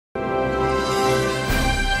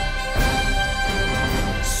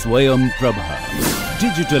Swayam Prabha.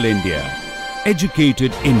 Digital India.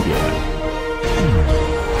 Educated India.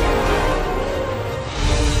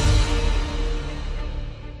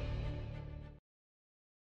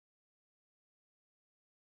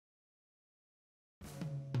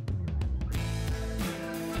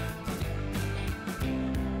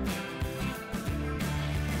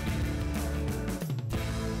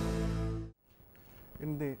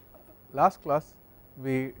 In the last class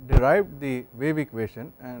we derived the wave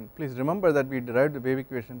equation, and please remember that we derived the wave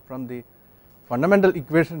equation from the fundamental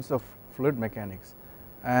equations of fluid mechanics,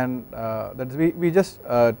 and that is we just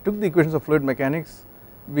took the equations of fluid mechanics,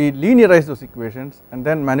 we linearized those equations and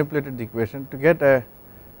then manipulated the equation to get a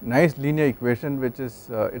nice linear equation which is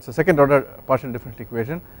it is a second order partial differential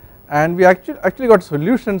equation, and we actually got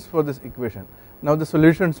solutions for this equation. Now the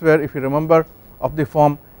solutions were, if you remember, of the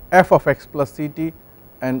form f of x plus ct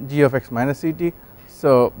and g of x minus ct.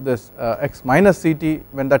 So this x minus ct,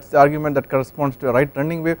 when that is the argument, that corresponds to a right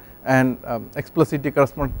running wave, and x plus ct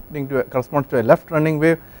corresponds to a left running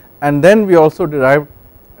wave, and then we also derived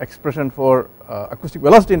expression for acoustic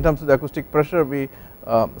velocity in terms of the acoustic pressure. We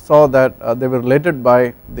saw that they were related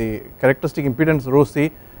by the characteristic impedance rho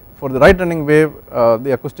c. For the right running wave,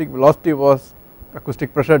 the acoustic velocity was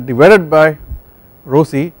acoustic pressure divided by rho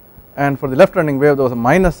c, and for the left running wave there was a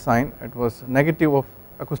minus sign, it was negative of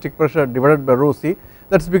acoustic pressure divided by rho c.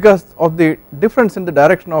 That is because of the difference in the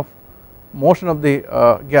direction of motion of the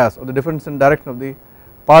gas, or the difference in direction of the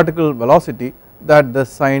particle velocity, that the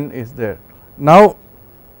sign is there. Now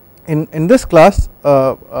in this class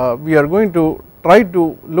we are going to try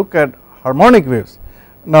to look at harmonic waves.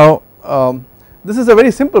 Now this is a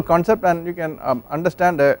very simple concept and you can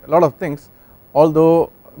understand a lot of things,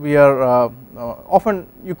 although we are often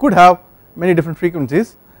you could have many different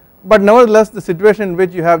frequencies, but nevertheless the situation in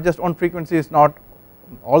which you have just one frequency is not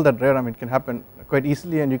all that rare. I mean, it can happen quite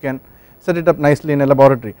easily and you can set it up nicely in a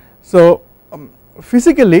laboratory. So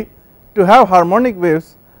physically, to have harmonic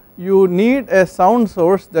waves you need a sound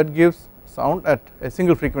source that gives sound at a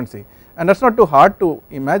single frequency, and that is not too hard to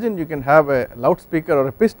imagine. You can have a loudspeaker or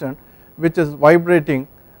a piston which is vibrating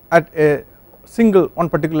at a single one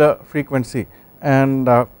particular frequency, and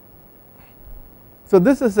so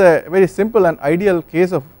this is a very simple and ideal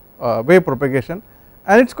case of wave propagation,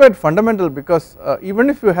 and it is quite fundamental because even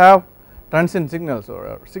if you have transient signals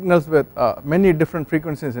or signals with many different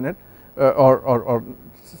frequencies in it, or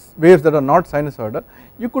waves that are not sinusoidal,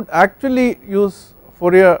 you could actually use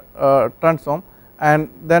Fourier transform, and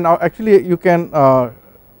then actually you can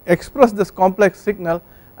express this complex signal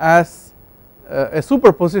as a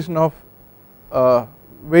superposition of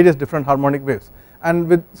various different harmonic waves, and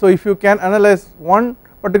with so if you can analyze one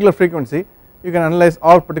particular frequency, you can analyze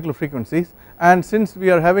all particular frequencies, and since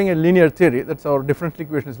we are having a linear theory, that is our differential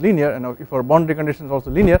equation is linear, and if our boundary condition is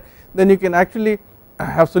also linear, then you can actually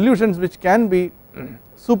have solutions which can be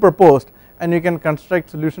superposed, and you can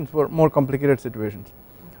construct solutions for more complicated situations.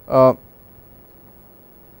 So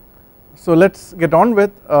let us get on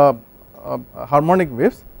with harmonic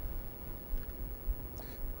waves.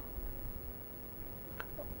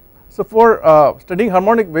 So for studying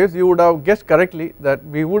harmonic waves, you would have guessed correctly that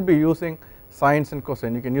we would be using sines and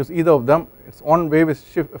cosine. You can use either of them, it's one wave is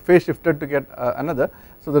phase shifted to get another,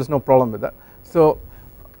 so there is no problem with that. So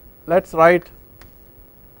let us write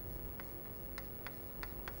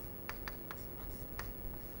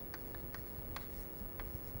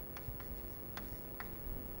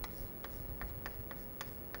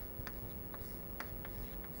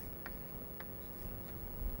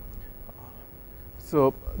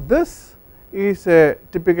so this is a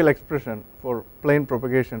typical expression for plane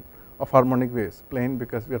propagation of harmonic waves. Plane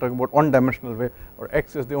because we are talking about one dimensional wave, or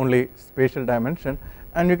x is the only spatial dimension,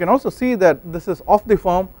 and you can also see that this is of the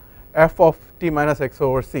form f of t minus x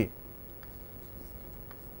over c.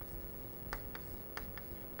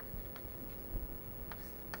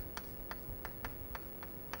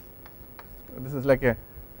 This is like a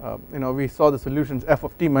we saw the solutions f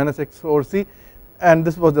of t minus x over c, and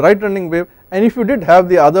this was the right running wave, and if you did have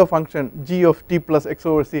the other function g of t plus x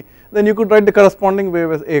over c, then you could write the corresponding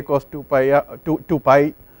wave as a cos 2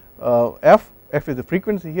 pi f is the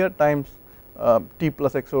frequency here, times t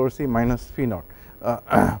plus x over c minus phi naught.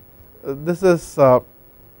 This is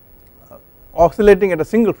oscillating at a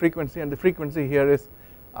single frequency, and the frequency here is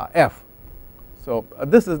f. So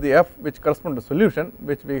this is the f which corresponds to solution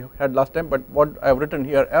which we had last time, but what I have written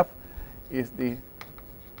here, f is the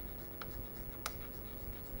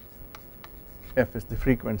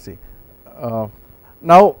frequency.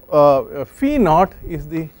 Now phi naught is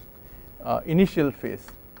the initial phase.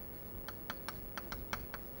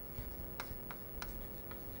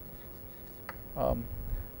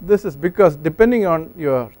 This is because depending on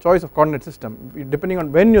your choice of coordinate system, depending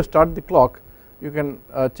on when you start the clock, you can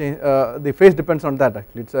change the phase depends on that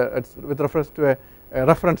actually. It's with reference to a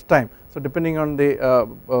reference time. So depending on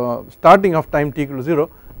the starting of time t equal to 0,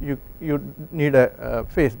 you need a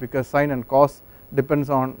phase, because sine and cos depends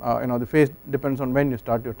on the phase depends on when you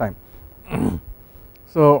start your time.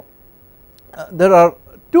 So there are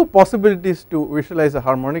two possibilities to visualize a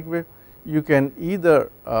harmonic wave. You can either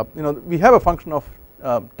we have a function of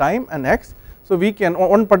time and x, so we can,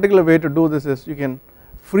 one particular way to do this is you can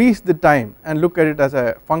freeze the time and look at it as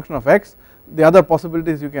a function of x. The other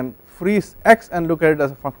possibility is you can freeze x and look at it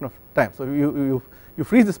as a function of time. So you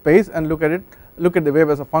freeze the space and look at the wave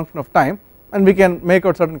as a function of time, and we can make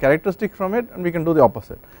out certain characteristics from it, and we can do the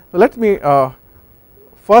opposite. So let me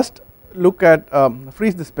first look at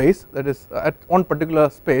freeze the space, that is at one particular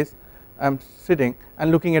space I am sitting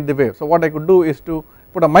and looking at the wave. So what I could do is to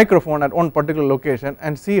put a microphone at one particular location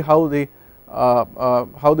and see how the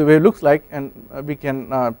wave looks like, and we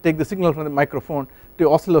can take the signal from the microphone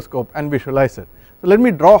to oscilloscope and visualize it. So let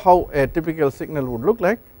me draw how a typical signal would look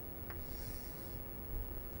like.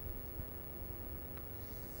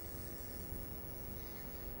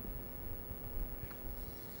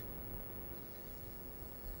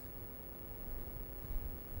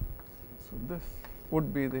 So this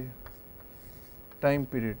would be the time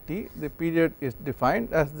period t. The period is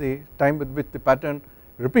defined as the time with which the pattern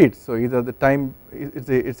repeats. So either the time it's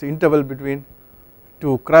the interval between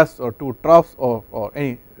two crests or two troughs, or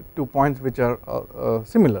any 2 points which are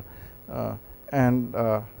similar, and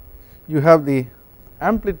you have the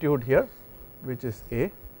amplitude here, which is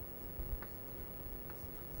a.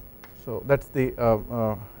 So that is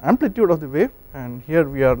the amplitude of the wave, and here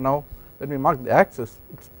we are now, let me mark the axis,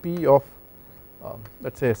 it is p of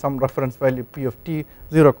let us say some reference value p of t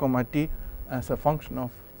 0 comma t as a function of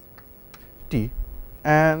t,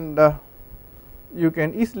 and you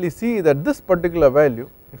can easily see that this particular value,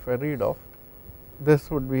 if I read off, this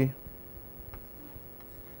would be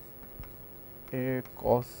a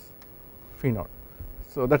cos phi naught.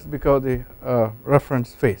 So that is because the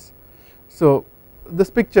reference phase. So this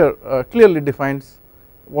picture clearly defines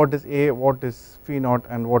what is a, what is phi naught,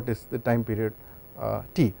 and what is the time period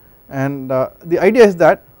t, and the idea is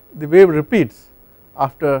that the wave repeats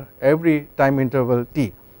after every time interval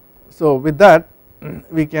t. So with that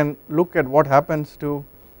we can look at what happens to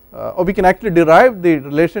or we can actually derive the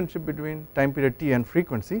relationship between time period t and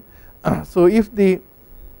frequency. So if the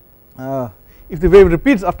wave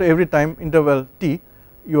repeats after every time interval t,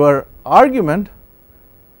 your argument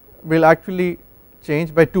will actually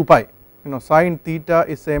change by 2 pi, sin theta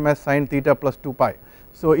is same as sin theta plus 2 pi.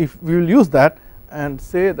 So if we will use that and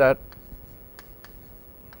say that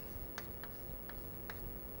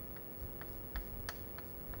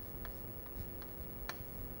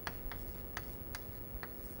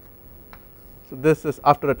so this is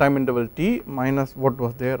after a time interval t minus what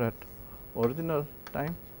was there at original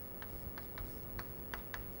time.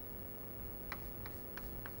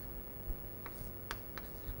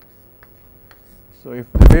 So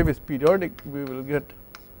if the wave is periodic, we will get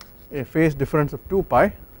a phase difference of 2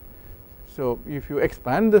 pi. So if you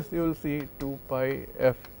expand this, you will see 2 pi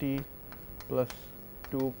ft plus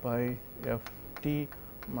 2 pi ft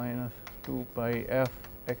minus 2 pi f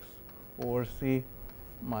x over c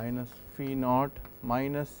minus phi naught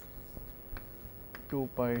minus 2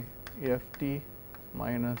 pi ft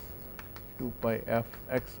minus 2 pi f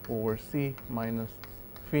x over c minus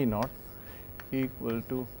phi naught equal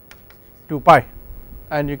to 2 pi,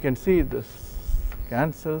 and you can see this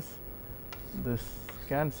cancels, this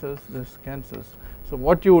cancels, this cancels. So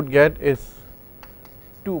what you would get is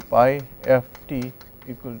 2 pi ft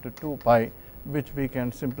equal to 2 pi, which we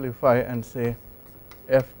can simplify and say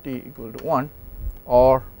ft equal to 1,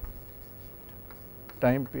 or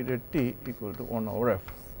time period t equal to 1 over f.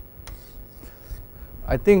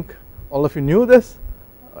 I think all of you knew this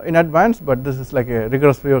in advance, but this is like a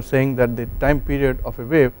rigorous way of saying that the time period of a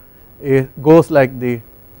wave goes like the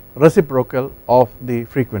reciprocal of the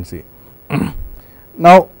frequency.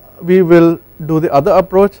 Now we will do the other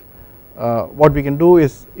approach. What we can do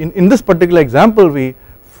is, in this particular example, we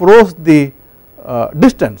froze the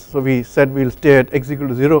distance. So we said we will stay at x equal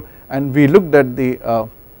to 0, and we looked at the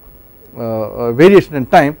variation in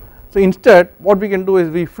time. So instead what we can do is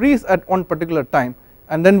we freeze at one particular time,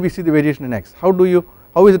 and then we see the variation in x.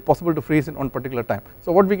 How is it possible to freeze in one particular time?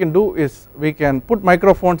 So what we can do is we can put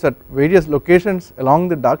microphones at various locations along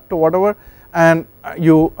the duct or whatever, and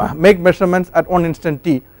you make measurements at one instant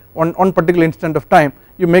t, one particular instant of time.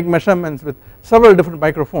 You make measurements with several different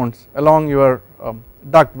microphones along your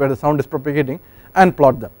duct where the sound is propagating, and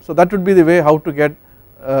plot them. So that would be the way how to get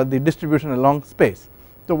the distribution along space.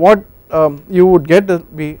 So what you would get will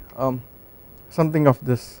be something of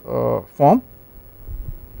this form.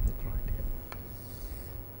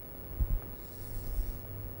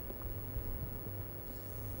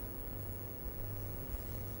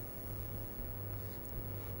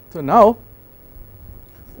 So now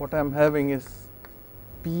what I am having is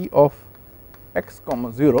p of x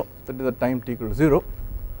comma 0, that is the time t equal to 0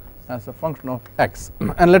 as a function of x,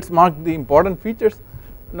 and let us mark the important features.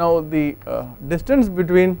 Now the distance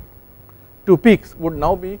between two peaks would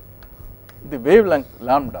now be the wavelength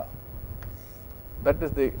lambda, that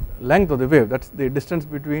is the length of the wave, that is the distance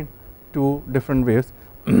between two different waves,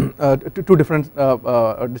 two different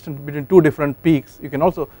distance between two different peaks. You can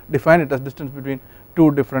also define it as distance between two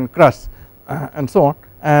different crusts and so on,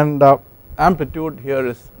 and amplitude here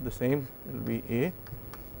is the same, it will be a,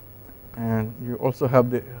 and you also have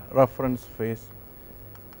the reference phase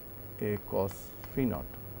a cos phi naught,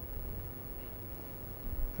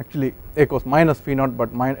 actually a cos minus phi naught, but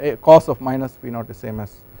a cos of minus phi naught is same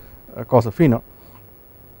as cos of phi naught.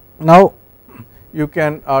 Now you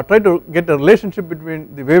can try to get a relationship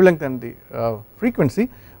between the wavelength and the frequency.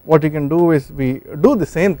 What you can do is we do the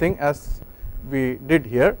same thing as we did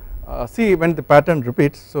here, see when the pattern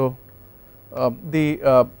repeats. So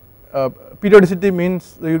the periodicity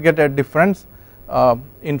means you get a difference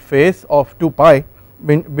in phase of 2 pi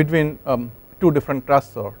between two different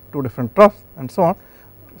crusts or two different troughs and so on.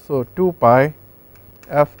 So 2 pi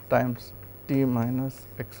f times t minus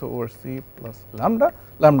x over c plus lambda,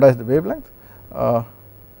 lambda is the wavelength,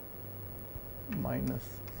 minus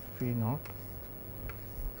phi naught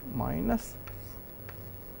minus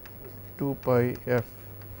 2 pi f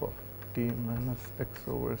of t minus x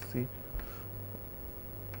over c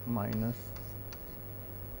minus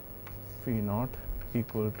phi naught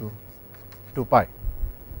equal to 2 pi.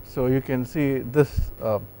 So you can see this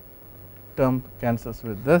term cancels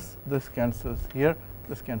with this cancels here,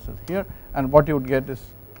 this cancels here, and what you would get is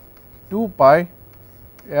 2 pi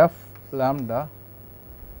f lambda,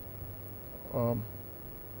 okay,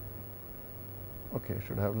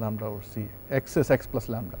 should have lambda over c, x is x plus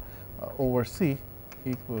lambda over c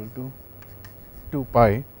equal to 2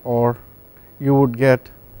 pi, or you would get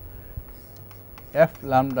f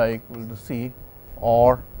lambda equal to c,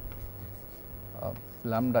 or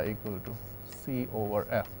lambda equal to c over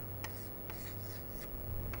f.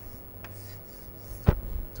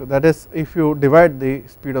 So that is, if you divide the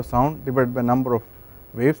speed of sound divided by number of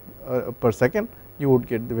waves per second, you would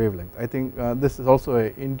get the wavelength. I think this is also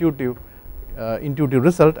a intuitive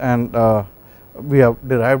result, and we have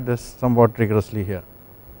derived this somewhat rigorously here.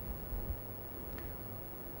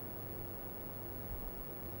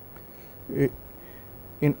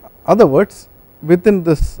 In other words, within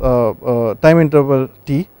this time interval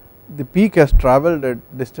t, the peak has travelled a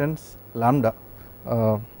distance lambda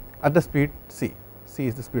at the speed c. C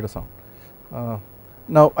is the speed of sound.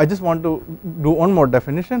 Now I just want to do one more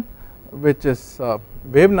definition, which is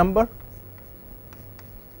wave number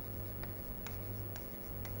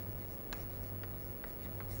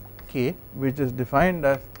k, which is defined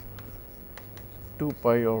as 2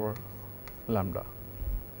 pi over lambda,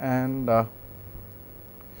 and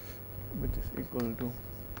which is equal to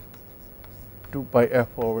 2 pi f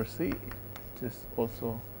over c, which is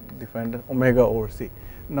also defined as omega over c.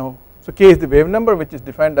 Now so k is the wave number, which is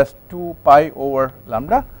defined as 2 pi over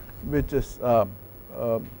lambda, which is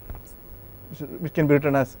which can be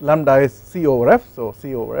written as lambda is c over f, so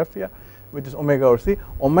c over f here, which is omega over c.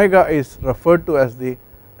 Omega is referred to as the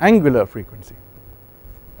angular frequency.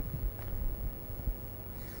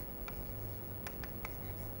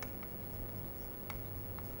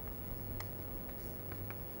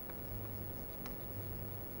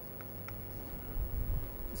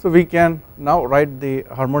 So we can now write the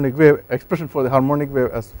harmonic wave expression for the harmonic wave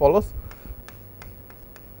as follows.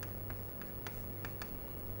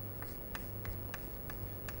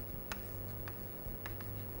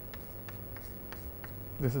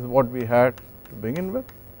 This is what we had to begin with.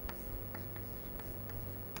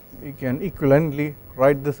 We can equivalently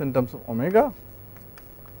write this in terms of omega,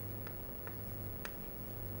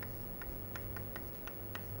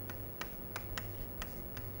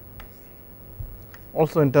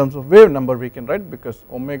 also in terms of wave number we can write, because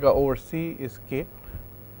omega over c is k,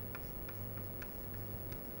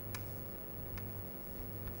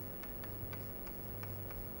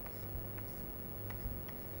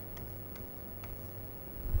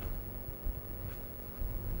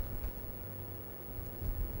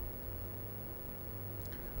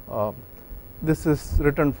 this is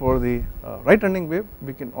written for the right turning wave.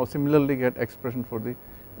 We can similarly get expression for the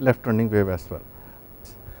left turning wave as well.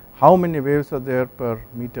 how many waves are there per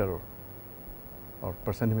meter or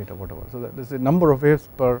per centimeter, whatever. So that is the number of waves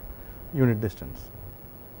per unit distance.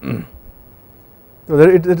 So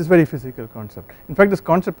there it is very physical concept. In fact, this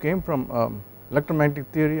concept came from electromagnetic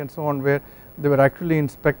theory and so on, where they were actually in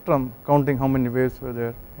spectrum counting how many waves were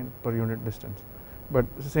there in per unit distance, but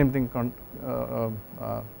the same thing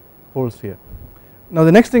holds here. Now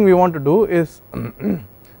the next thing we want to do is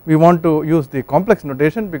we want to use the complex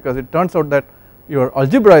notation, because it turns out that your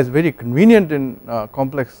algebra is very convenient in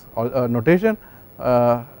complex notation.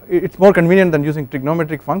 It is more convenient than using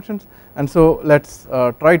trigonometric functions, and so let us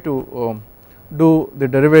try to do the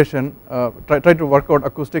derivation, try to work out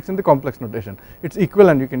acoustics in the complex notation. It is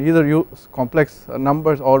equivalent, you can either use complex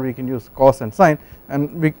numbers or we can use cos and sine,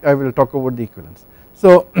 and I will talk about the equivalence.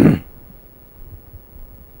 So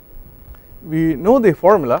we know the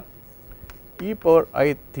formula, e power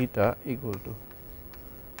I theta equal to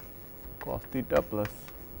cos theta plus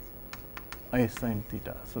I sin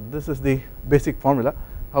theta. So this is the basic formula,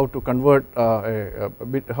 how to convert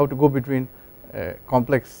how to go between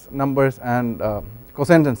complex numbers and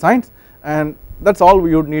cosines and sines, and that is all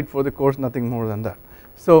we would need for the course, nothing more than that.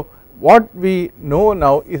 So what we know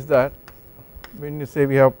now is that when you say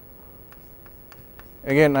we have,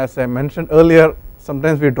 again as I mentioned earlier,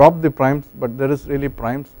 sometimes we drop the primes, but there is really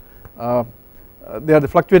primes, they are the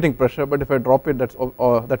fluctuating pressure, but if I drop it, that's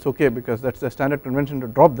okay, because that's the standard convention to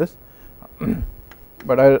drop this.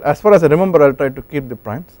 But as far as I remember, I will try to keep the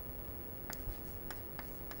primes.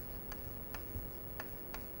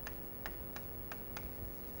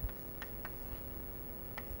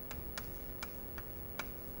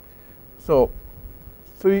 So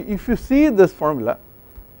if you see this formula,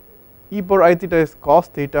 e power I theta is cos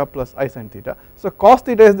theta plus I sin theta. So cos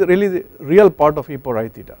theta is really the real part of e power I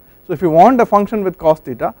theta. So if you want a function with cos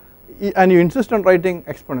theta and you insist on writing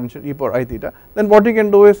exponential e power I theta, then what you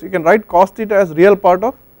can do is you can write cos theta as real part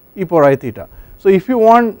of e power I theta. So if you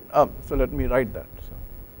want, so let me write that.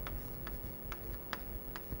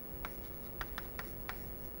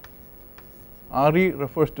 So Re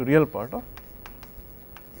refers to real part of.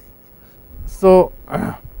 So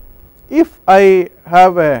if I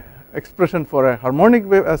have a expression for a harmonic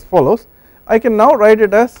wave as follows, I can now write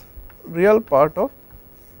it as real part of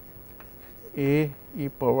a e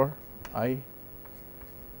power I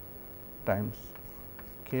times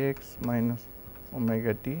kx minus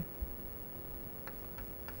omega t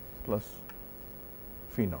plus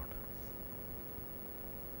phi naught.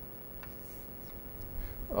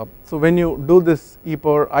 So when you do this e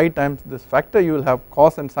power I times this factor, you will have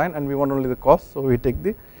cos and sine, and we want only the cos, so we take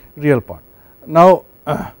the real part. Now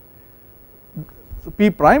so P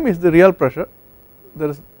prime is the real pressure.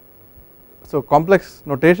 So complex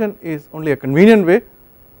notation is only a convenient way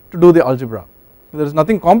to do the algebra. There is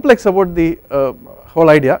nothing complex about the whole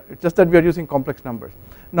idea, it is just that we are using complex numbers.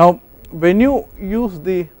 Now when you use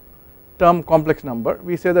the term complex number,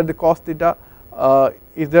 we say that the cos theta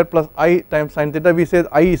is there plus I times sin theta, we say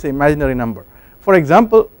I is an imaginary number. For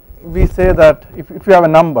example, we say that if you have a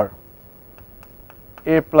number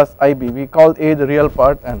a plus ib, we call a the real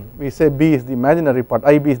part and we say b is the imaginary part,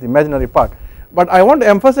 ib is the imaginary part, but I want to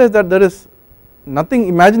emphasize that there is nothing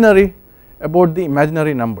imaginary about the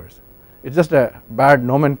imaginary numbers, it is just a bad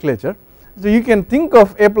nomenclature. So you can think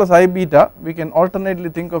of a plus I beta, we can alternately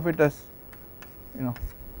think of it as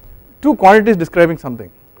two quantities describing something.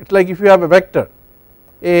 It is like if you have a vector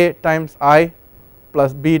a times I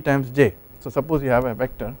plus b times j. So suppose you have a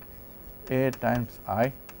vector a times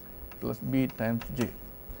I plus b times j,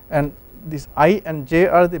 and these I and j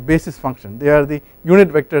are the basis function, they are the unit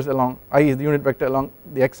vectors along, I is the unit vector along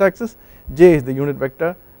the x axis, j is the unit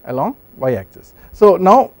vector along y axis. So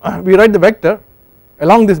now we write the vector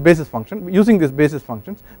along this basis function using these basis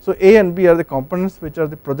functions. So a and b are the components which are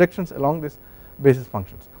the projections along this basis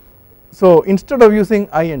functions. So instead of using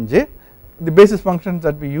I and j, the basis functions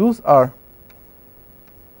that we use are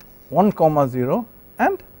 1, 0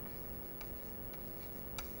 and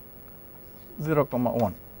 0,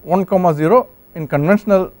 1. 1, 0 in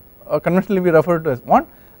conventionally we refer to as 1,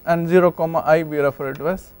 and 0, I we refer to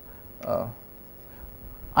as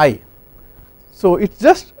I. So it is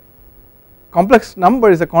just complex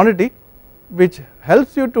number is a quantity which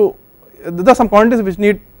helps you to, there are some quantities which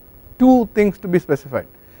need two things to be specified.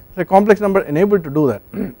 So a complex number enabled to do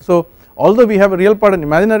that. So although we have a real part and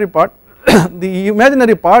imaginary part, the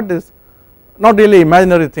imaginary part is not really an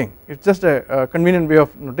imaginary thing, it is just a convenient way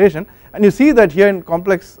of notation, and you see that here in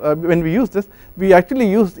complex when we use this, we actually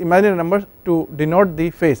use imaginary numbers to denote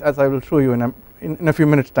the phase, as I will show you in a few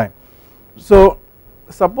minutes time. So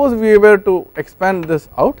suppose we were to expand this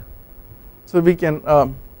out, so we can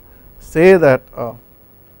say that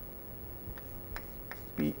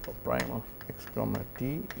P prime of x comma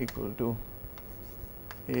t equal to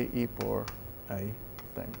a e power I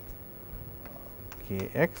times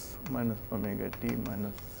kx minus omega t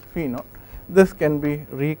minus phi naught. This can be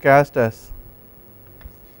recast as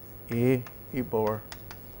a e power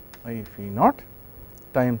I phi naught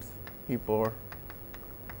times e power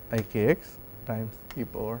I kx times e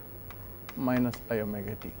power minus I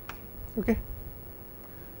omega t. Okay.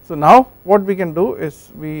 So, now what we can do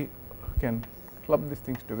is we can club these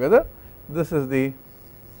things together. This is the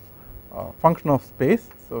function of space.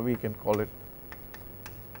 So, we can call it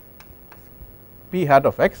p hat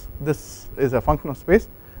of x. This is a function of space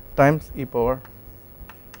times e power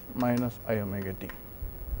minus I omega t.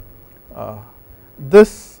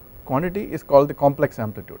 This quantity is called the complex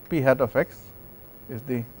amplitude. P hat of x is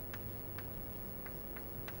the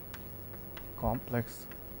complex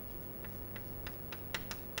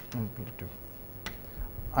amplitude.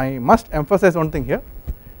 I must emphasize one thing here,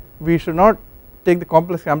 we should not take the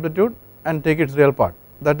complex amplitude and take its real part,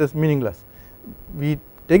 that is meaningless. We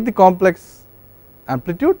take the complex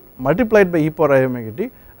amplitude multiplied by e power I omega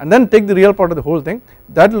t and then take the real part of the whole thing,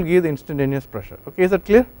 that will give the instantaneous pressure. Okay, is that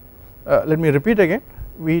clear? Let me repeat again,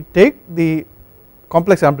 we take the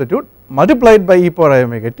complex amplitude multiplied by e power I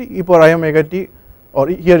omega t, or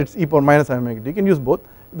here it is e power minus I omega t, you can use both.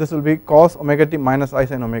 This will be cos omega t minus I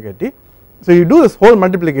sin omega t. So, you do this whole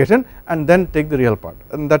multiplication and then take the real part,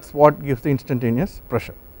 and that is what gives the instantaneous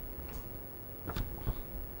pressure.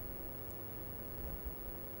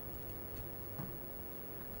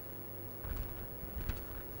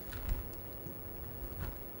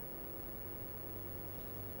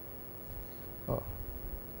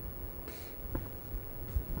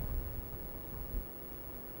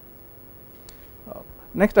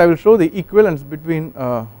 Next, I will show the equivalence between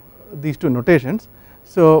these two notations.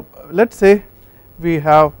 So, let us say we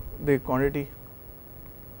have the quantity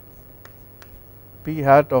p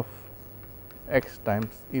hat of x times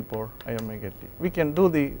e power I omega t. We can do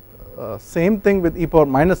the same thing with e power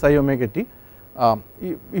minus I omega t.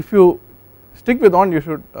 If you stick with one, you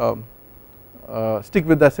should stick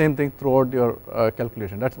with the same thing throughout your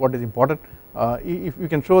calculation, that is what is important. If you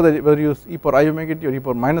can show that whether you use e power I omega t or e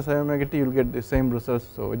power minus I omega t, you will get the same results.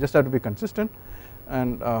 So, you just have to be consistent,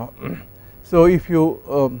 and so if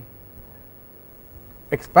you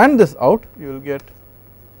expand this out, you will get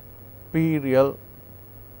p real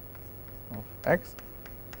of x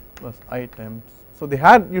plus I times. So, the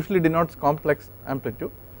hat usually denotes complex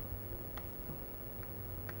amplitude.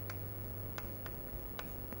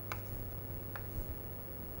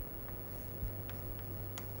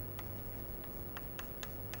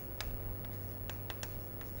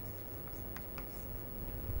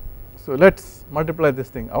 So, let us multiply this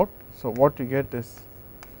thing out. So, what you get is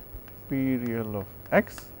p real of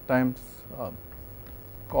x times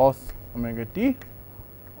cos omega t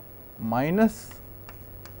minus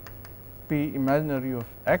p imaginary of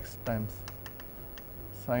x times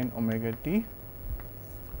sin omega t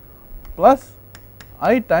plus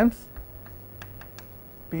I times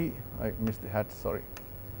p, I missed the hat, sorry,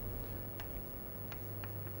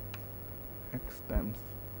 x times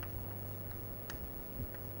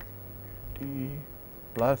t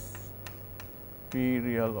plus p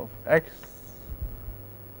real of x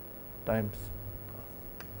times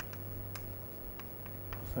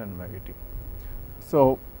sin omega t.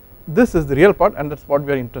 So, this is the real part, and that is what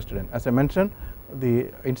we are interested in. As I mentioned, the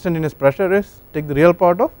instantaneous pressure is take the real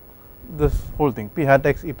part of this whole thing, p hat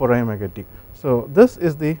x e power I omega t. So, this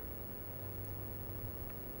is the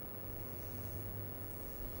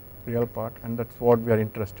real part, and that is what we are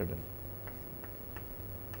interested in.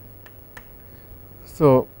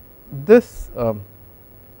 So, this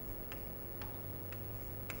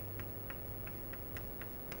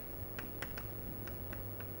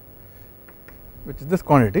which is this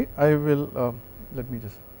quantity, I will let me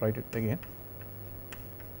just write it again.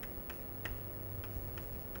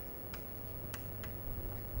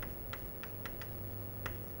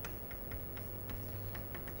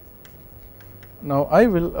 Now, I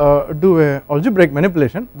will do a algebraic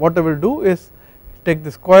manipulation. What I will do is take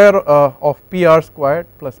the square of p r squared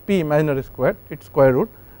plus p imaginary squared, its square root,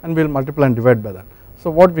 and we will multiply and divide by that. So,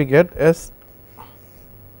 what we get is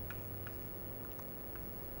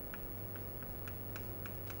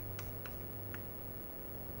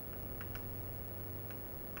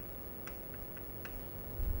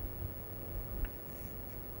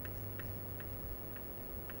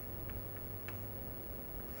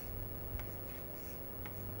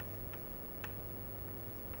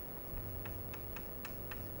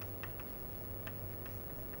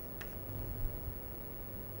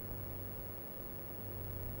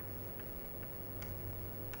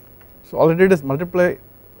So all I did is multiply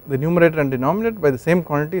the numerator and denominator by the same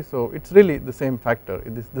quantity, so it is really the same factor.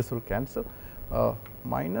 This will cancel,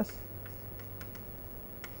 minus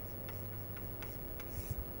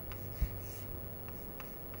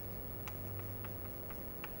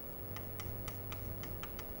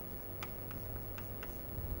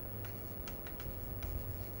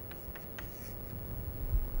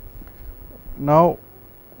now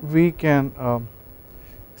we can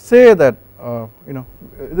say that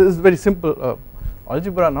this is very simple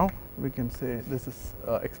algebra. Now we can say this is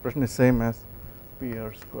expression is same as p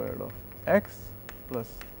r squared of x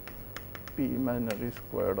plus p imaginary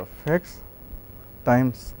squared of x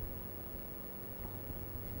times,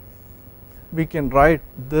 we can write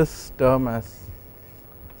this term as,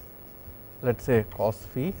 let us say, cos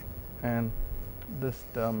phi, and this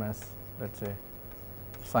term as, let us say,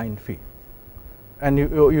 sin phi. And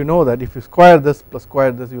you know that if you square this plus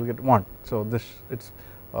square this, you will get 1. So this it is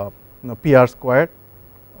pr squared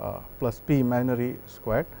plus p imaginary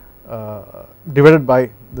squared divided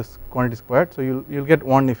by this quantity squared. So you will get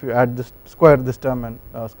 1 if you add this, square this term and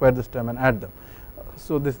square this term and add them.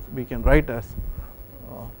 So this we can write as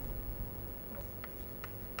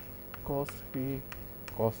cos phi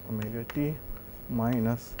cos omega t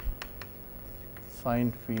minus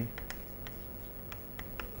sin phi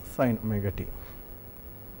sin omega t.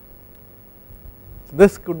 So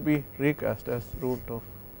this could be recast as root of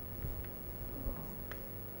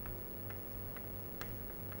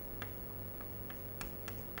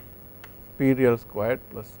p real squared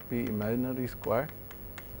plus p imaginary squared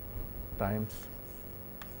times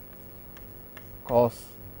cos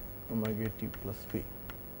omega t plus phi,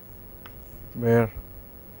 where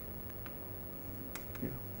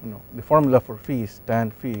the formula for phi is tan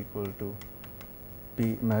phi equal to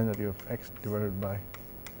p imaginary of x divided by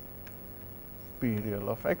p real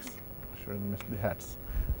of x. I shouldn't miss the hats.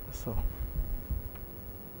 So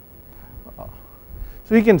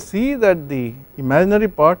we can see that the imaginary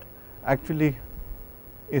part actually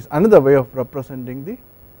is another way of representing the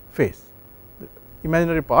phase. The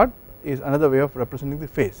imaginary part is another way of representing the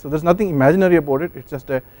phase. So there is nothing imaginary about it. It's just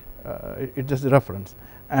a reference,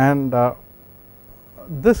 and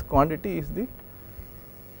this quantity is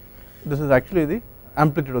this is actually the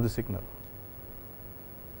amplitude of the signal.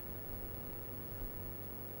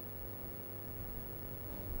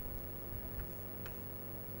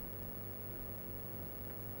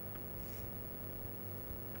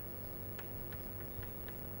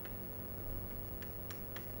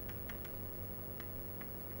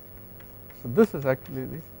 So this is actually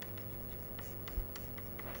the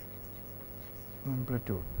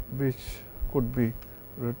amplitude, which could be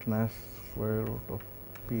written as square root of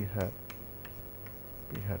p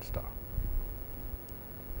hat star.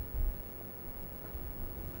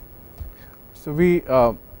 So we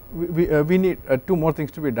need two more things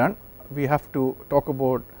to be done. We have to talk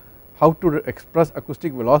about how to express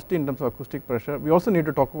acoustic velocity in terms of acoustic pressure. We also need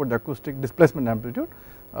to talk about the acoustic displacement amplitude.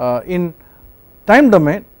 In time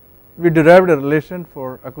domain, we derived a relation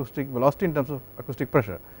for acoustic velocity in terms of acoustic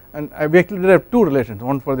pressure, and we actually derived two relations,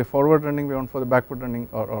 one for the forward running wave, one for the backward running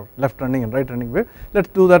or left running and right running wave. Let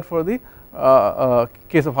us do that for the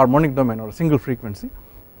case of harmonic domain or single frequency.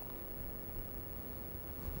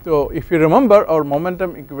 So if you remember, our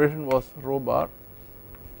momentum equation was rho bar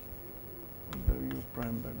u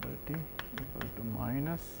prime by dou t equal to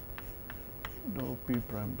minus dou p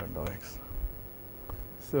prime by dou x.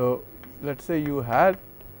 So let us say you had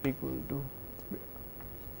equal to,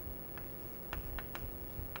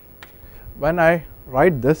 when I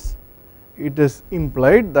write this, it is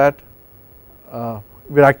implied that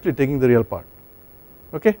we are actually taking the real part.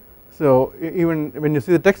 Okay, so even when you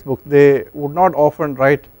see the textbook, they would not often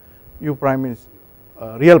write u prime is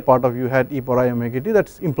real part of u hat e power I omega t. That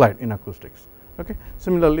is implied in acoustics. Okay,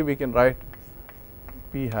 similarly we can write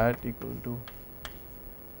p hat equal to,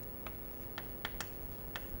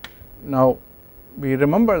 now we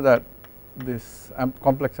remember that this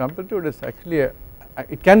complex amplitude is actually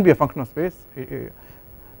it can be a function of space,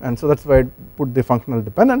 and so that is why I put the functional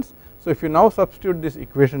dependence. So if you now substitute these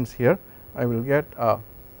equations here, I will get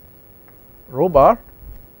rho bar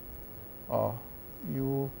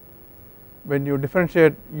u, when you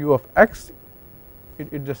differentiate u of x,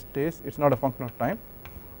 it just stays, it is not a function of time,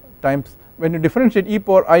 times when you differentiate e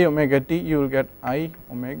power I omega t, you will get I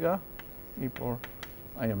omega e power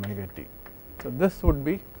I omega t. So this would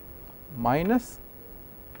be minus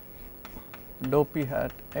dou p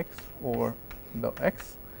hat x over dou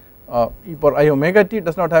x, e power I omega t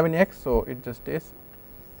does not have any x, so it just stays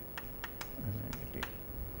omega t.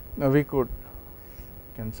 Now we could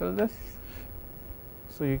cancel this,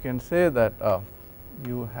 so you can say that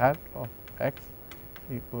u hat of x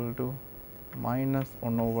equal to minus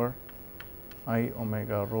 1 over I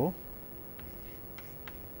omega rho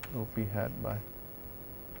p hat by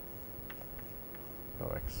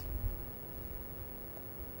tau x.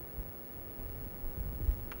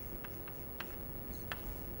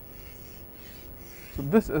 So,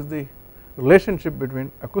 this is the relationship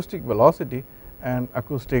between acoustic velocity and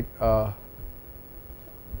acoustic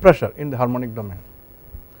pressure in the harmonic domain.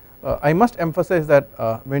 I must emphasize that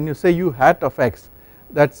when you say u hat of x,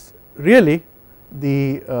 that is really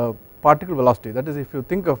the particle velocity, that is, if you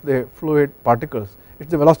think of the fluid particles, it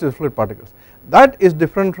is the velocity of fluid particles, that is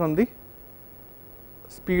different from the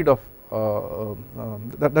speed of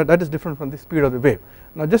that is different from the speed of the wave.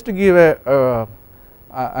 Now, just to give a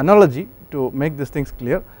analogy to make these things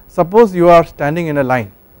clear, suppose you are standing in a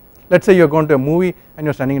line, let us say you are going to a movie and you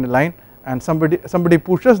are standing in a line, and somebody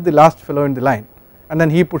pushes the last fellow in the line, and then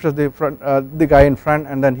he pushes the guy in front,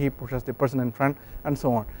 and then he pushes the person in front, and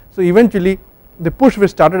so on. So, eventually the push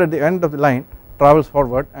which started at the end of the line travels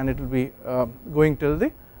forward, and it will be going till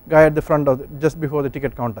the guy at the front of just before the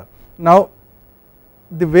ticket counter. Now,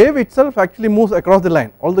 the wave itself actually moves across the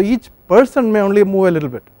line, although each person may only move a little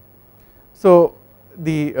bit. So,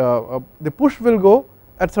 the push will go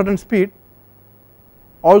at certain speed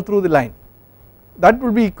all through the line, that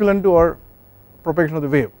will be equivalent to our propagation of the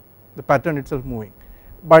wave, the pattern itself moving,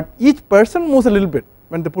 but each person moves a little bit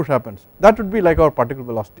when the push happens, that would be like our particle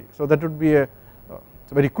velocity. So, that would be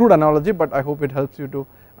it's a very crude analogy, but I hope it helps you to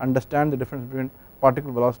understand the difference between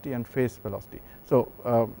particle velocity and phase velocity. So,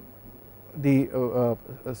 the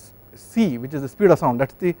c, which is the speed of sound, that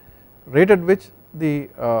is the rate at which the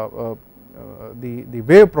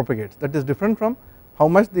wave propagates, that is different from how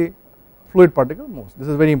much the fluid particle moves. This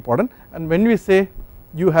is very important, and when we say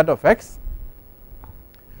u hat of x,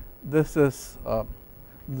 this is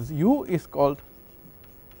this u is called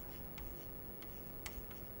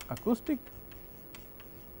acoustic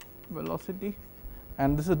velocity,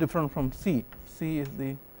 and this is different from c. C is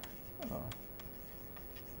the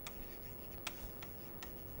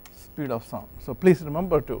speed of sound. So, please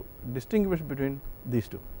remember to distinguish between these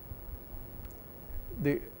two.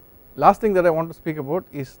 The last thing that I want to speak about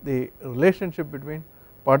is the relationship between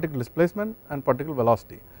particle displacement and particle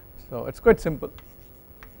velocity. So, it is quite simple,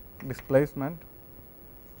 displacement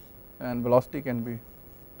and velocity can be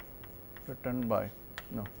written by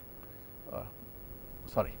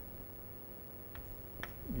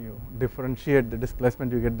you differentiate the displacement,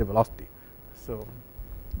 you get the velocity. So,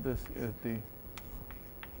 this is the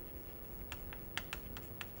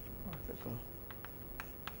particle.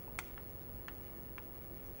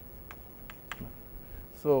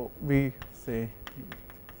 So, we say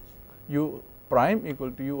u prime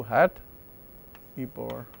equal to u hat e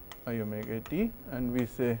power I omega t, and we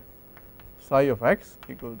say psi of x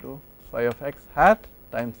equal to psi of x hat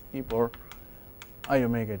times e power I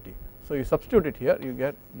omega t. So, you substitute it here, you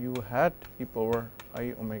get u hat e power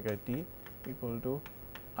I omega t equal to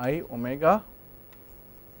I omega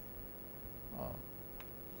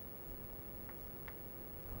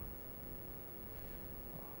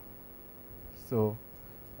so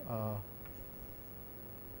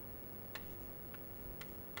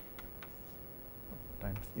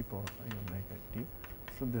times e power I omega t.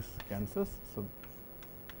 So, this cancels. So,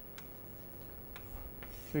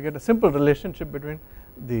 you get a simple relationship between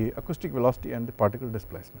the acoustic velocity and the particle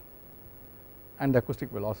displacement and the acoustic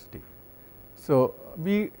velocity. So,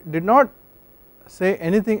 we did not say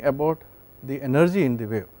anything about the energy in the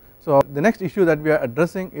wave. So, the next issue that we are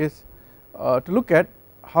addressing is to look at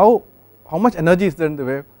how much energy is there in the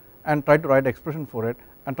wave and try to write expression for it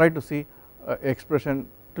and try to see expression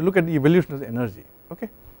to look at the evolution of the energy. Okay.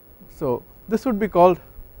 So, this would be called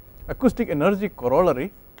acoustic energy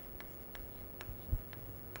corollary.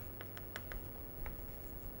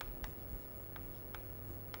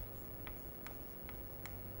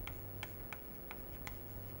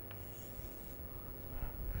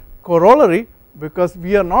 Corollary, because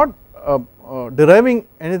we are not deriving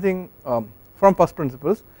anything from first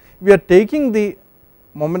principles, we are taking the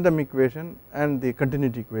momentum equation and the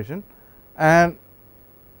continuity equation, and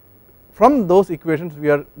from those equations we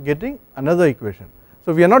are getting another equation.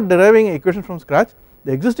 So, we are not deriving an equation from scratch,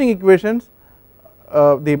 the existing equations,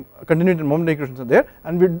 the continuity and momentum equations are there,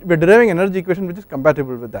 and we are deriving energy equation which is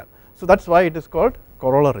compatible with that. So, that is why it is called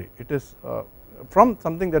corollary, it is from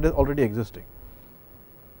something that is already existing.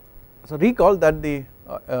 So, recall that the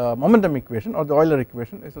momentum equation or the Euler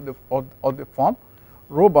equation is of the form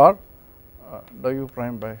rho bar dou u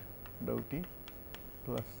prime by dou t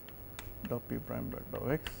plus dou p prime by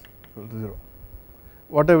dou x equal to 0.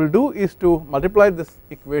 What I will do is to multiply this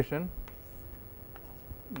equation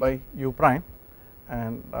by u prime,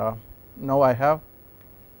 and now I have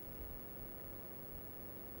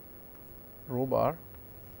rho bar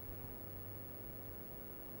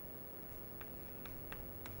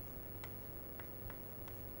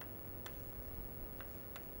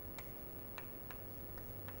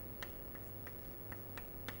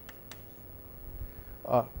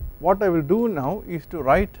what I will do now is to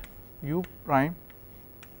write u prime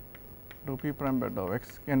dou p prime by dou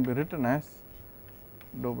x can be written as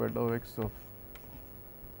dou by dou x of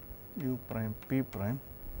u prime p prime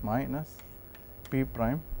minus p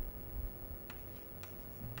prime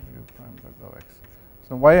u prime by dou x.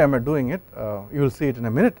 So, why am I doing it? You will see it in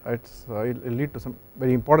a minute. It will lead to some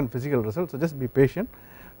very important physical results. So, just be patient.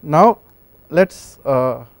 Now, let us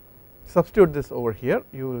substitute this over here.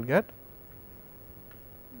 You will get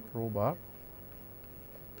rho bar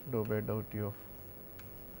dou by dou t of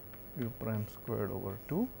u prime squared over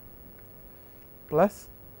 2 plus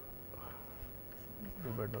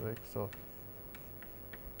dou by dou x of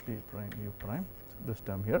p prime u prime, so this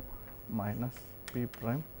term here, minus p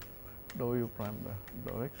prime dou u prime by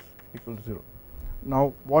dou x equal to 0.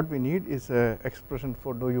 Now, what we need is a expression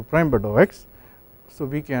for dou u prime by dou x. So,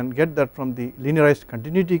 we can get that from the linearized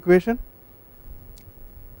continuity equation.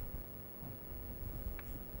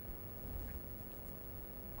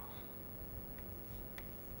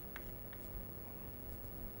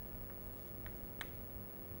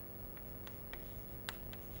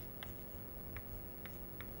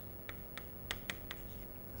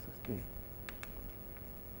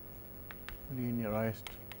 Linearized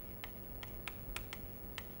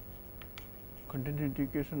continuity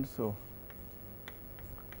equation. So,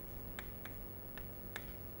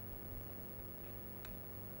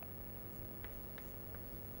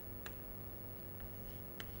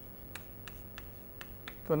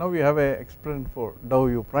 now we have a expression for dou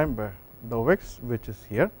u prime by dou x, which is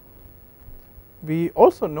here. We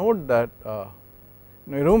also note that you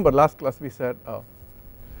remember last class we said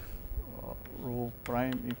rho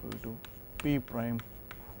prime equal to p prime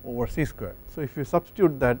over c square. So, if you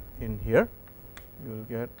substitute that in here, you will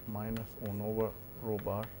get minus 1 over rho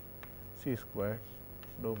bar c square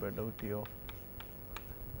dou by dou t of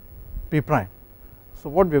p prime. So,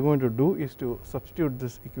 what we are going to do is to substitute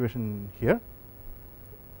this equation here,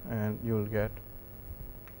 and you will get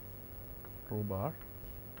rho bar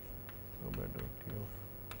dou by dou t of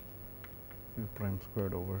u prime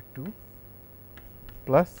squared over 2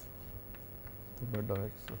 plus dou by dou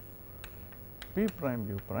x of p prime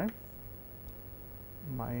u prime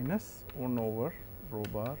minus 1 over rho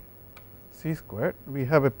bar c squared. We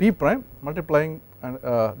have a p prime multiplying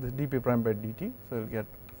this dp prime by dt. So, you will get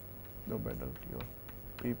dou by dou t of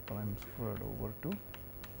p prime squared over 2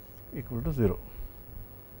 equal to 0.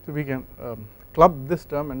 So, we can club this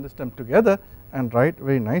term and this term together and write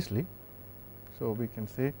very nicely. So, we can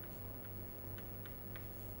say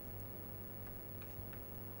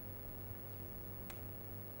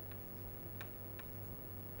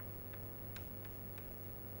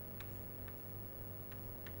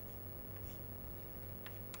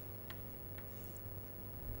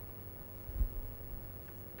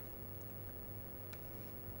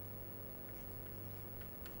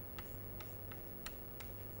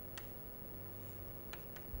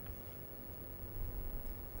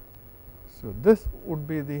so, this would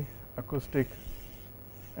be the acoustic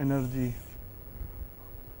energy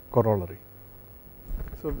corollary.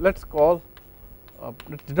 So, let us call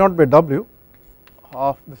it denoted by W,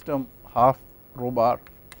 half this term half rho bar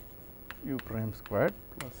u prime squared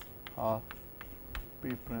plus half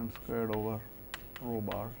p prime squared over rho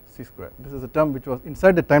bar c squared. This is a term which was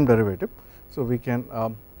inside the time derivative. So, we can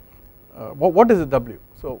what is the W?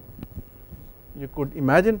 So, you could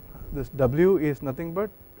imagine this W is nothing but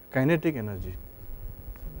kinetic energy.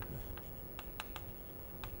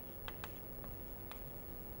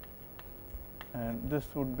 And this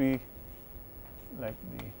would be like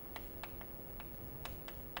the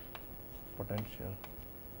potential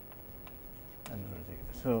energy.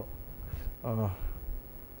 So,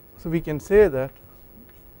 so we can say that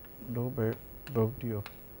dou by dou t of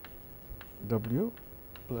W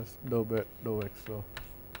plus dou by dou x of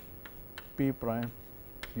p prime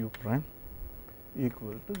u prime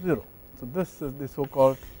equal to 0. So, this is the so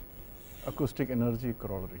called acoustic energy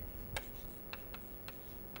corollary.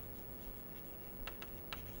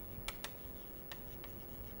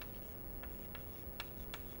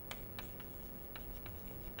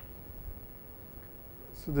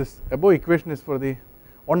 So, this above equation is for the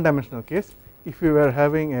one dimensional case. If you were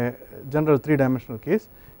having a general 3 dimensional case,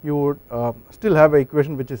 you would still have an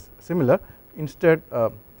equation which is similar. Instead,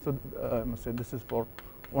 so I must say this is for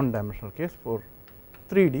one dimensional case. For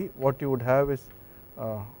 3D, what you would have is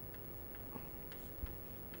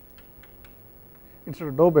instead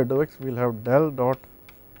of dou by dou x, we will have del dot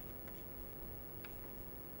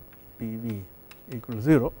PV equals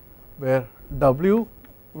 0, where W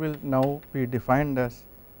will now be defined as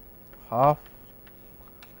half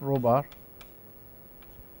rho bar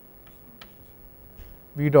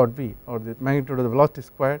V dot V, or the magnitude of the velocity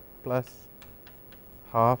squared, plus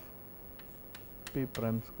half P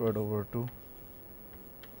prime squared over 2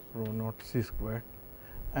 rho naught C squared,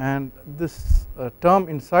 and this term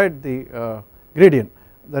inside the gradient,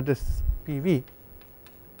 that is PV,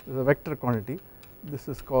 is a vector quantity. This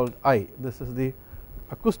is called I. This is the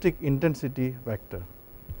acoustic intensity vector.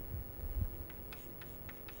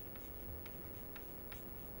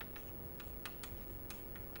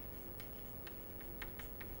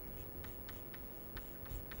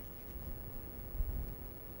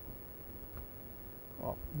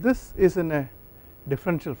 This is in a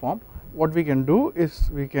differential form. What we can do is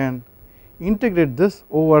we can integrate this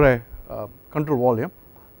over a control volume,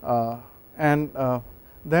 and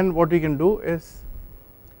then what we can do is,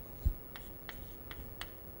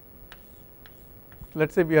 let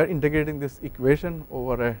us say we are integrating this equation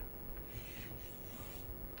over a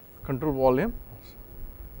control volume.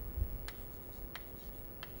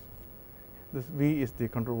 This V is the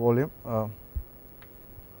control volume,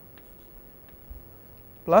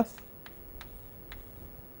 plus,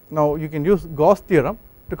 now you can use Gauss theorem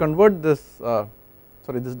to convert this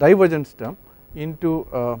this divergence term into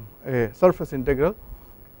a surface integral.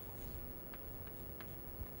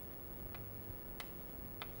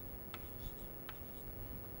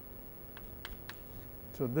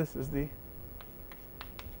 So this is the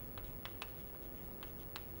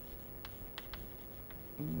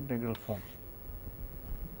integral form.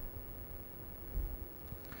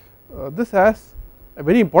 This has a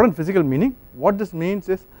very important physical meaning. What this means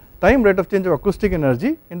is time rate of change of acoustic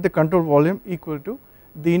energy in the control volume equal to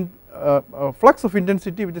the flux of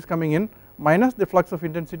intensity which is coming in minus the flux of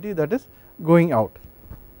intensity that is going out.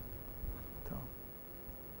 So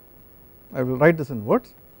I will write this in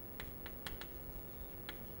words.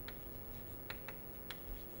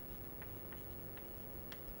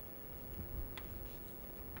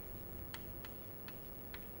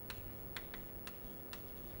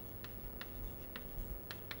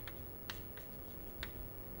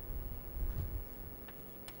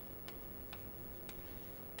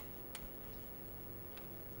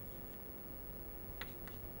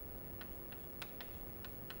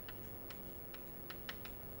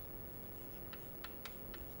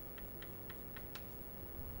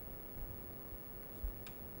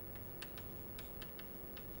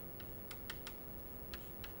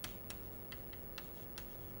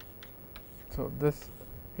 So this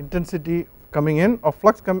intensity coming in of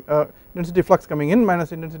flux intensity flux coming in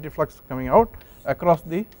minus intensity flux coming out across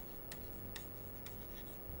the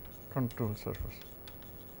control surface.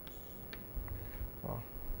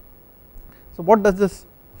 So what does this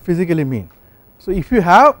physically mean? So if you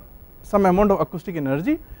have some amount of acoustic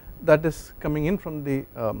energy that is coming in from the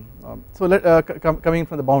coming in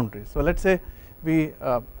from the boundaries. So let us say we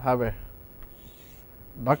have a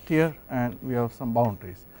duct here and we have some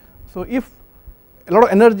boundaries. So if a lot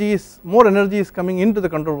of energy is, more energy is coming into the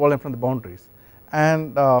control volume from the boundaries,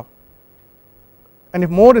 and if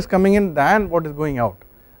more is coming in than what is going out,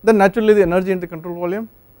 then naturally the energy in the control volume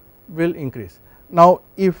will increase. Now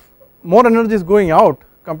if more energy is going out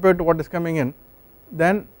compared to what is coming in,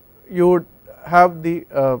 then you would have the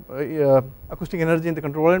acoustic energy in the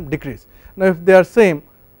control volume decrease. Now if they are same,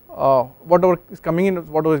 whatever is coming in,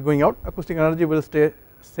 whatever is going out, acoustic energy will stay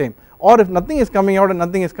same. Or if nothing is coming out and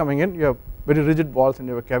nothing is coming in, you have very rigid walls and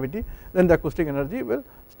you have a cavity, then the acoustic energy will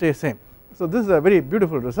stay same. So this is a very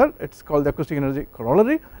beautiful result. It is called the acoustic energy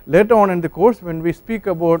corollary. Later on in the course, when we speak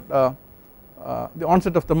about the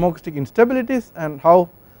onset of thermoacoustic instabilities and how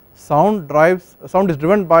sound is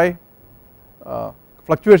driven by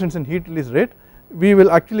fluctuations in heat release rate, we will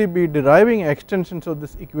actually be deriving extensions of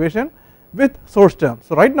this equation with source term.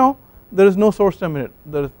 So right now there is no source term in it.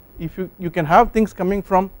 There is, if you can have things coming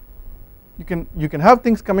from, you can have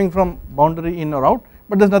things coming from boundary in or out,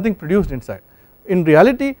 but there is nothing produced inside. In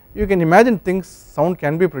reality, you can imagine things, sound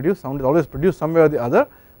can be produced, sound is always produced somewhere or the other.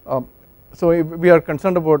 So if we are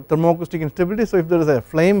concerned about thermoacoustic instability, so if there is a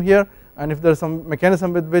flame here and if there is some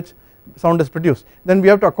mechanism with which sound is produced, then we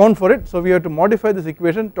have to account for it. So we have to modify this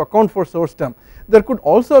equation to account for source term. There could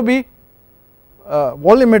also be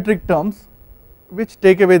volumetric terms which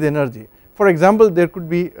take away the energy. For example, there could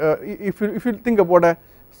be if you think about a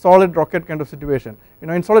solid rocket kind of situation,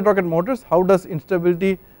 in solid rocket motors, how does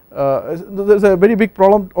instability there is a very big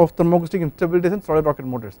problem of thermoacoustic instabilities in solid rocket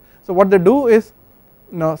motors. So what they do is,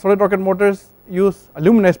 solid rocket motors use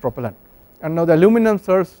aluminized propellant, and now the aluminum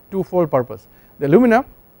serves twofold purpose. The alumina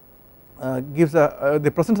gives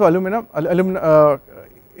the presence of aluminum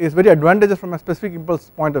is very advantageous from a specific impulse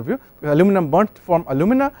point of view, because aluminum burns to form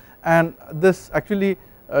alumina, and this actually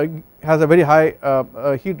has a very high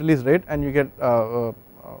heat release rate, and you get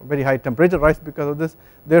very high temperature rise because of this.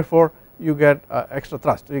 Therefore you get extra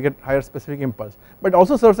thrust, you get higher specific impulse, but it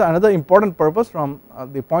also serves another important purpose from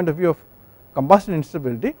the point of view of combustion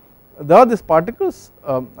instability. There are these particles,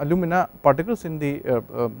 alumina particles in the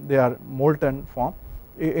they are molten form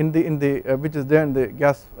in the which is there in the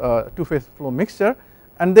gas two-phase flow mixture,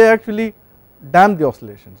 and they actually damp the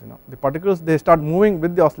oscillations. The particles, they start moving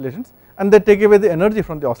with the oscillations, and they take away the energy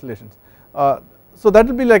from the oscillations. So that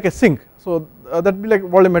will be like a sink, so that will be like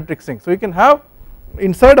volumetric sink. So you can have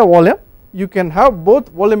inside a volume, you can have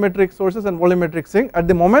both volumetric sources and volumetric sink. At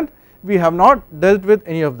the moment we have not dealt with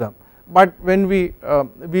any of them, but when we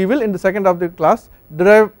will in the second half of the class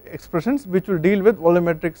derive expressions which will deal with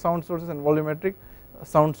volumetric sound sources and volumetric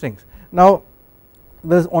sound sinks. Now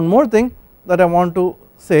there is one more thing that I want to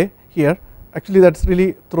say here, actually that is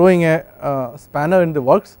really throwing a spanner in the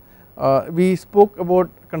works. We spoke about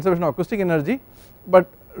conservation of acoustic energy, but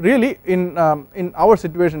really in our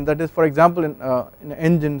situation, that is for example in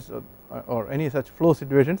engines or any such flow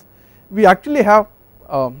situations, we actually have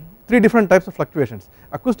three different types of fluctuations.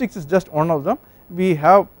 Acoustics is just one of them. We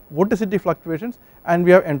have vorticity fluctuations and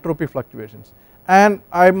we have entropy fluctuations, and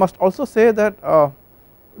I must also say that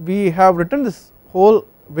we have written this whole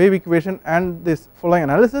wave equation and this following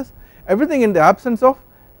analysis, everything in the absence of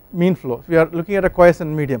mean flow. We are looking at a quiescent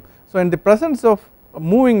medium. So in the presence of a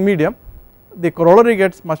moving medium, the corollary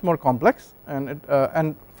gets much more complex,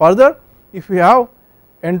 and further if we have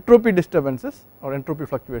entropy disturbances or entropy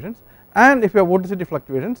fluctuations, and if you have vorticity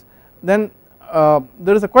fluctuations, then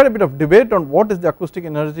there is quite a bit of debate on what is the acoustic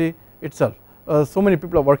energy itself. So many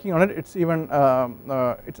people are working on it, it's even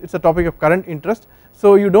it's a topic of current interest.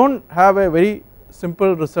 So you don't have a very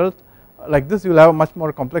simple result like this, you will have a much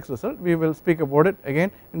more complex result. We will speak about it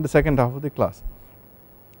again in the second half of the class.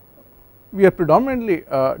 We are predominantly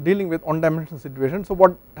dealing with one dimensional situation. So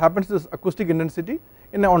what happens is acoustic intensity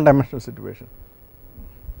in a one dimensional situation.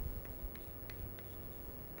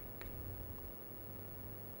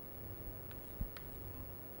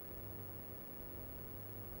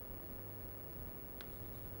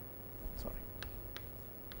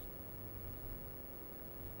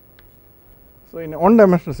 So in a one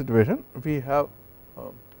dimensional situation we have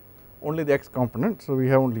only the x component, so we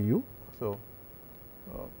have only u. So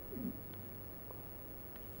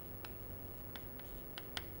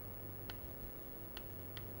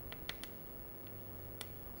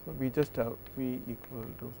we just have v equal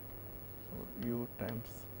to u times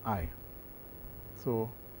I. So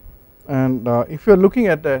and if you are looking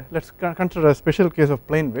at let us consider a special case of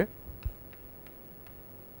plane wave.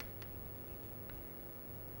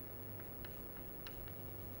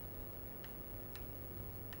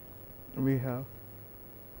 We have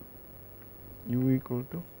u equal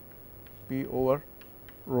to p over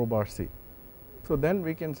rho bar c. So then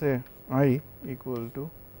we can say I equal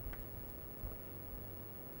to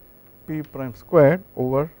p prime squared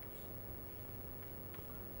over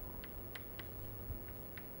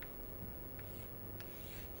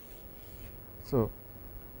so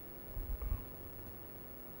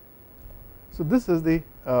this is the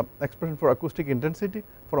expression for acoustic intensity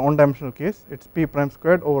for one dimensional case, it is p prime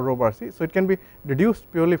squared over rho bar c. So it can be deduced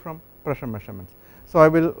purely from pressure measurements. So I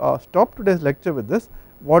will stop today's lecture with this.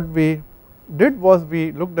 What we did was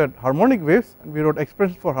we looked at harmonic waves and we wrote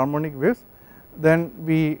expressions for harmonic waves, then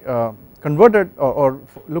we converted or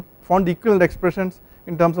found the equivalent expressions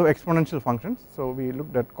in terms of exponential functions. So we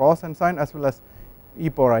looked at cos and sine as well as e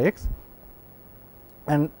power ix,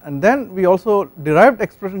 and then we also derived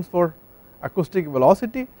expressions for acoustic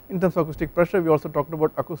velocity in terms of acoustic pressure. We also talked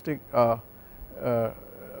about acoustic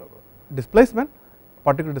displacement,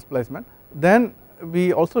 particle displacement. Then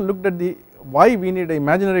we also looked at the why we need an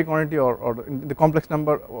imaginary quantity or in the complex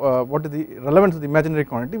number, what is the relevance of the imaginary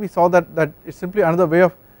quantity. We saw that is simply another way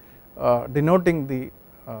of denoting the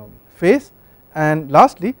phase, and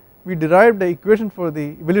lastly we derived the equation for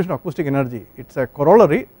the evolution of acoustic energy. It is a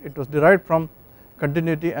corollary, it was derived from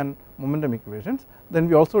continuity and momentum equations. Then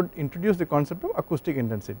we also introduced the concept of acoustic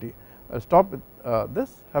intensity. I will stop with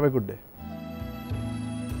this. Have a good day.